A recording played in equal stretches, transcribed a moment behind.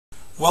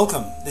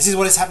Welcome. This is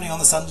what is happening on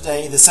the Sun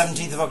today, the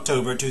 17th of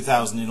October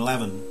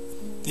 2011.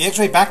 The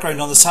X-ray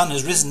background on the Sun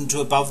has risen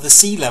to above the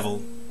sea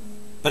level,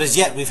 but as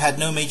yet we've had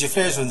no major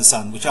flares from the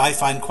Sun, which I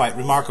find quite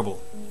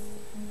remarkable.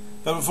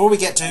 But before we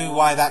get to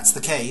why that's the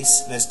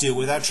case, let's deal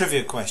with our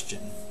trivia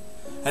question.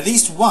 At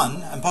least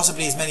one, and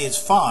possibly as many as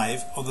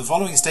 5, of the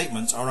following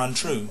statements are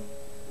untrue.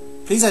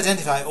 Please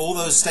identify all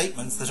those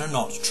statements that are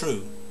not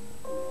true.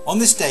 On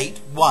this date,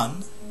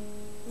 1.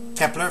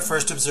 Kepler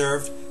first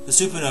observed the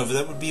supernova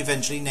that would be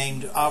eventually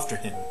named after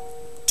him.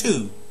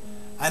 2.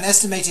 An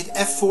estimated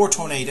F4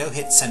 tornado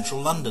hit central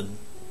London.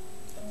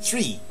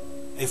 3.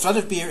 A flood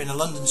of beer in a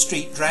London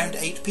street drowned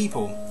 8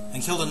 people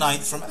and killed a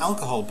 9th from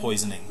alcohol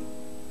poisoning.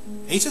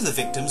 8 of the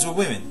victims were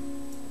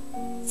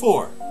women.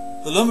 4.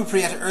 The Loma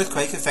Prieta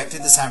earthquake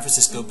affected the San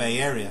Francisco Bay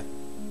Area.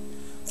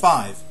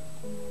 5.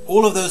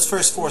 All of those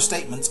first 4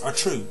 statements are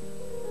true.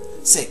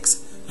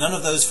 6. None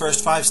of those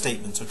first 5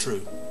 statements are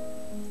true.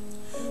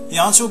 The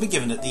answer will be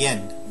given at the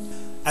end.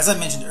 As I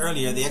mentioned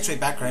earlier, the X-ray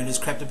background is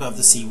crept above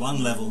the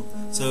C1 level,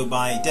 so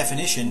by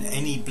definition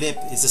any blip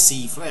is a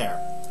C flare.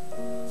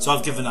 So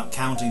I've given up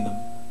counting them.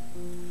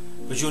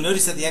 But you'll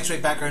notice that the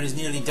X-ray background is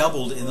nearly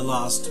doubled in the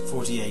last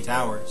 48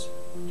 hours.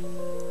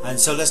 And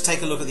so let's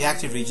take a look at the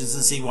active regions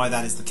and see why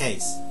that is the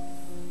case.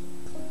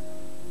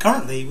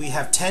 Currently we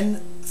have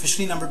 10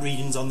 officially numbered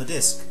regions on the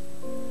disk,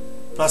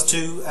 plus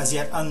 2 as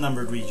yet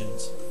unnumbered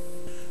regions.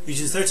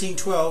 Regions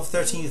 1312,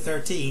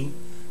 1313,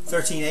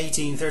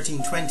 1318,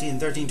 1320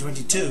 and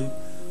 1322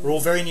 are all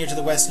very near to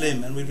the west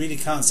limb, and we really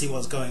can't see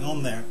what's going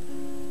on there.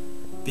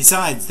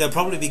 Besides, they'll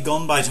probably be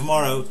gone by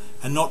tomorrow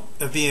and not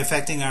be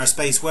affecting our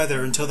space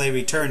weather until they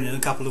return in a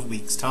couple of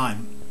weeks'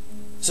 time.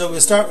 So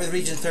we'll start with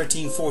region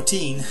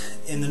 1314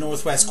 in the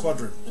northwest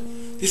quadrant.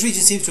 This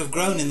region seems to have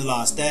grown in the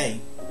last day.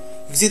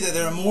 You can see that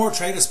there are more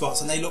trailer spots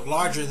and they look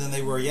larger than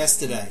they were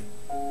yesterday.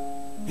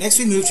 Next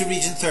we move to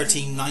region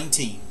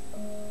 1319.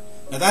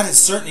 Now that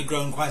has certainly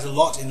grown quite a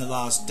lot in the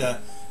last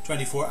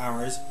 24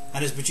 hours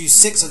and has produced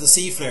 6 of the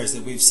C flares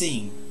that we've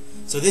seen.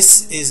 So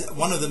this is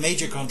one of the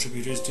major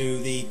contributors to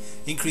the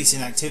increase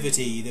in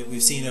activity that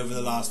we've seen over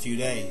the last few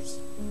days.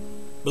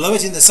 Below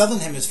it in the southern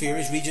hemisphere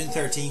is region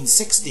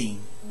 1316.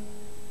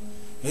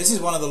 Now this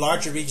is one of the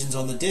larger regions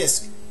on the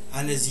disk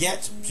and is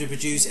yet to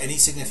produce any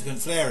significant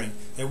flaring.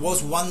 There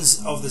was one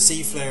of the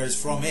C flares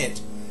from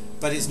it,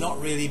 but it's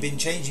not really been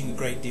changing a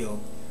great deal.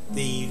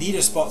 The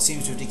leader spot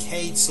seems to have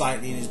decayed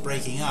slightly and is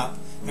breaking up.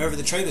 However,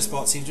 the trailer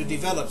spot seems to have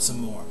developed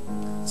some more.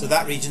 So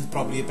that region's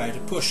probably about to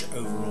push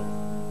overall.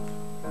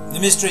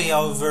 The mystery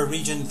of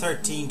region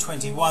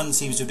 1321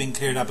 seems to have been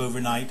cleared up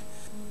overnight.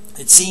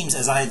 It seems,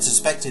 as I had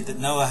suspected, that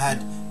NOAA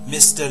had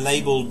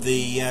mislabeled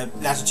the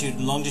latitude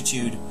and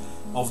longitude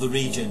of the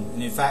region.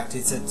 And in fact,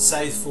 it's at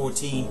south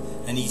 14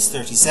 and east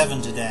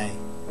 37 today.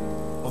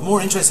 Of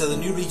more interest are the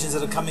new regions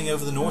that are coming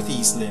over the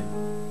northeast limb.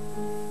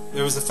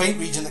 There was a faint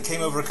region that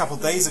came over a couple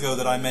of days ago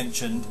that I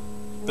mentioned,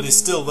 but is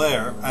still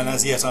there and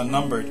as yet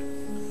unnumbered.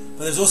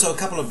 But there's also a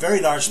couple of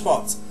very large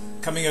spots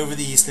coming over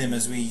the east limb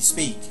as we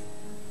speak.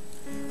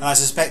 And I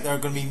suspect there are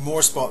going to be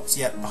more spots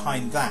yet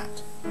behind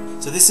that.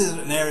 So this is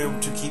an area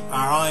to keep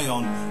our eye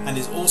on and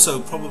is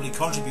also probably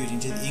contributing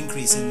to the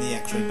increase in the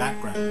X-ray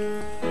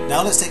background.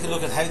 Now let's take a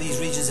look at how these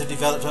regions have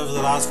developed over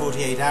the last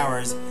 48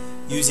 hours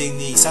using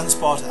the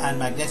sunspot and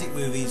magnetic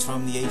movies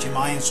from the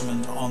HMI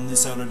instrument on the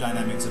Solar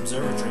Dynamics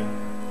Observatory.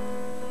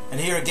 And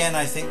here again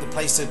I think the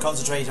place to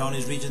concentrate on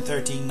is region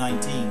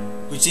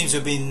 1319, which seems to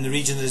have been the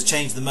region that has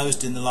changed the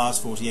most in the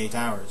last 48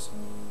 hours.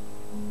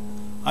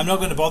 I'm not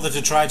going to bother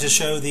to try to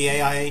show the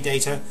AIA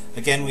data.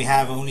 Again, we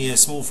have only a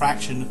small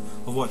fraction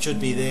of what should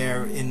be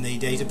there in the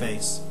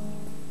database.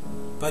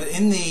 But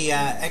in the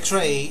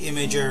X-ray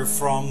imager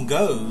from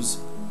GOES,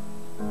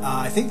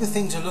 I think the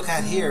thing to look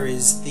at here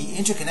is the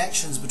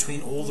interconnections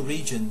between all the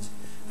regions.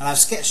 And I've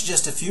sketched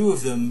just a few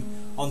of them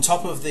on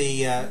top of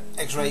the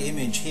X-ray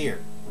image here.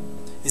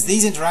 It's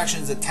these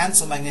interactions that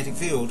cancel magnetic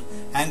field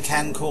and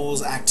can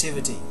cause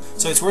activity.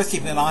 So it's worth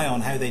keeping an eye on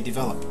how they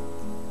develop.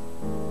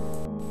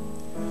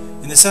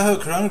 In the SOHO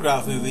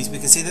coronagraph movies we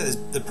can see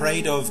that the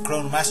parade of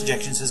coronal mass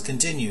ejections has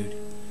continued.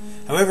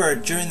 However,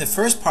 during the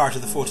first part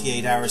of the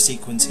 48-hour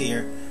sequence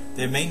here,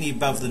 they're mainly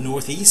above the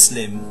northeast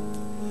limb,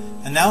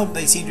 and now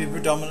they seem to be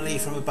predominantly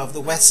from above the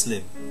west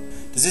limb.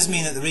 Does this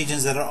mean that the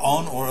regions that are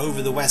on or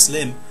over the west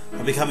limb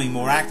are becoming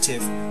more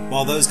active,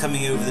 while those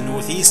coming over the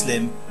northeast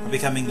limb are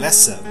becoming less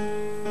so?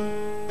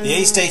 The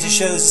ACE data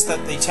shows us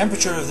that the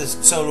temperature of the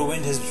solar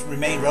wind has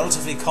remained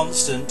relatively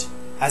constant,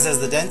 as has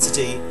the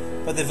density,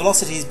 but the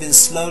velocity has been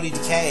slowly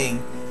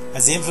decaying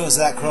as the influence of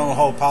that coronal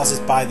hole passes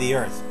by the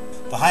Earth.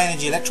 The high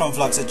energy electron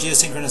flux at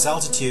geosynchronous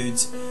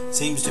altitudes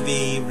seems to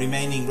be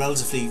remaining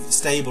relatively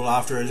stable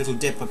after a little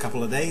dip a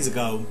couple of days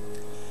ago,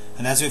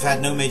 and as we've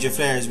had no major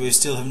flares, we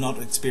still have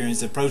not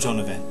experienced a proton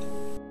event.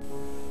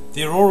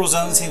 The auroral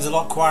zone seems a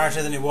lot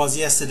quieter than it was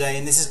yesterday,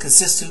 and this is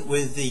consistent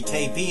with the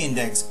KP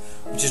index,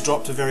 which has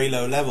dropped to very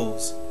low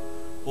levels.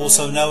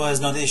 Also, NOAA has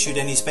not issued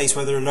any space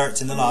weather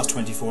alerts in the last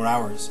 24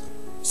 hours.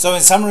 So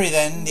in summary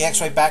then, the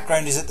X-ray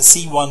background is at the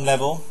C1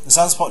 level, the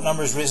sunspot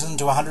number has risen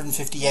to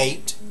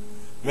 158,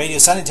 The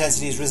radial sun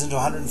intensity has risen to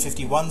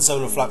 151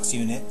 solar flux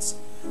units.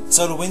 The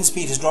solar wind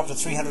speed has dropped to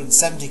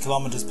 370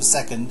 km per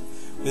second,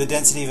 with a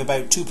density of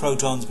about 2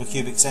 protons per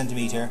cubic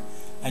centimetre,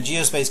 and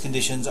geospace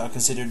conditions are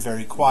considered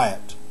very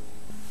quiet.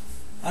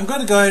 I'm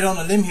going to go out on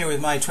a limb here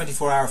with my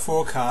 24-hour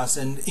forecast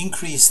and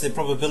increase the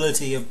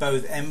probability of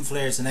both M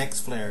flares and X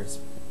flares.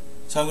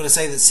 So I'm going to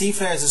say that C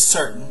flares are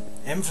certain,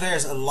 M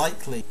flares are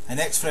likely, and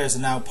X flares are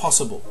now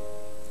possible.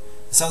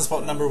 The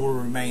sunspot number will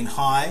remain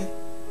high,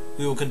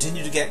 we will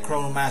continue to get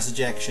coronal mass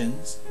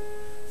ejections,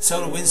 the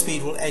solar wind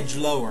speed will edge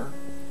lower,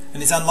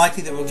 and it's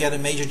unlikely that we'll get a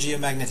major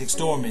geomagnetic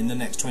storm in the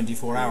next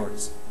 24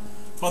 hours.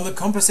 From the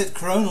composite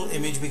coronal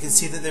image we can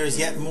see that there is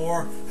yet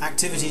more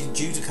activity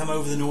due to come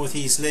over the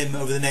northeast limb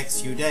over the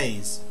next few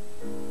days.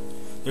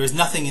 There is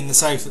nothing in the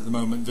south at the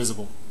moment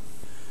visible.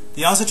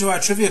 The answer to our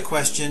trivia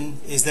question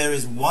is there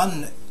is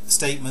one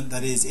statement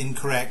that is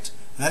incorrect,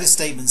 and that is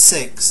statement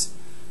 6,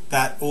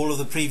 that all of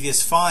the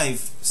previous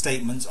 5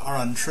 statements are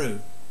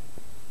untrue.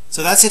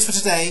 So that's it for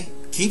today.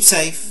 Keep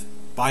safe.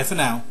 Bye for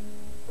now.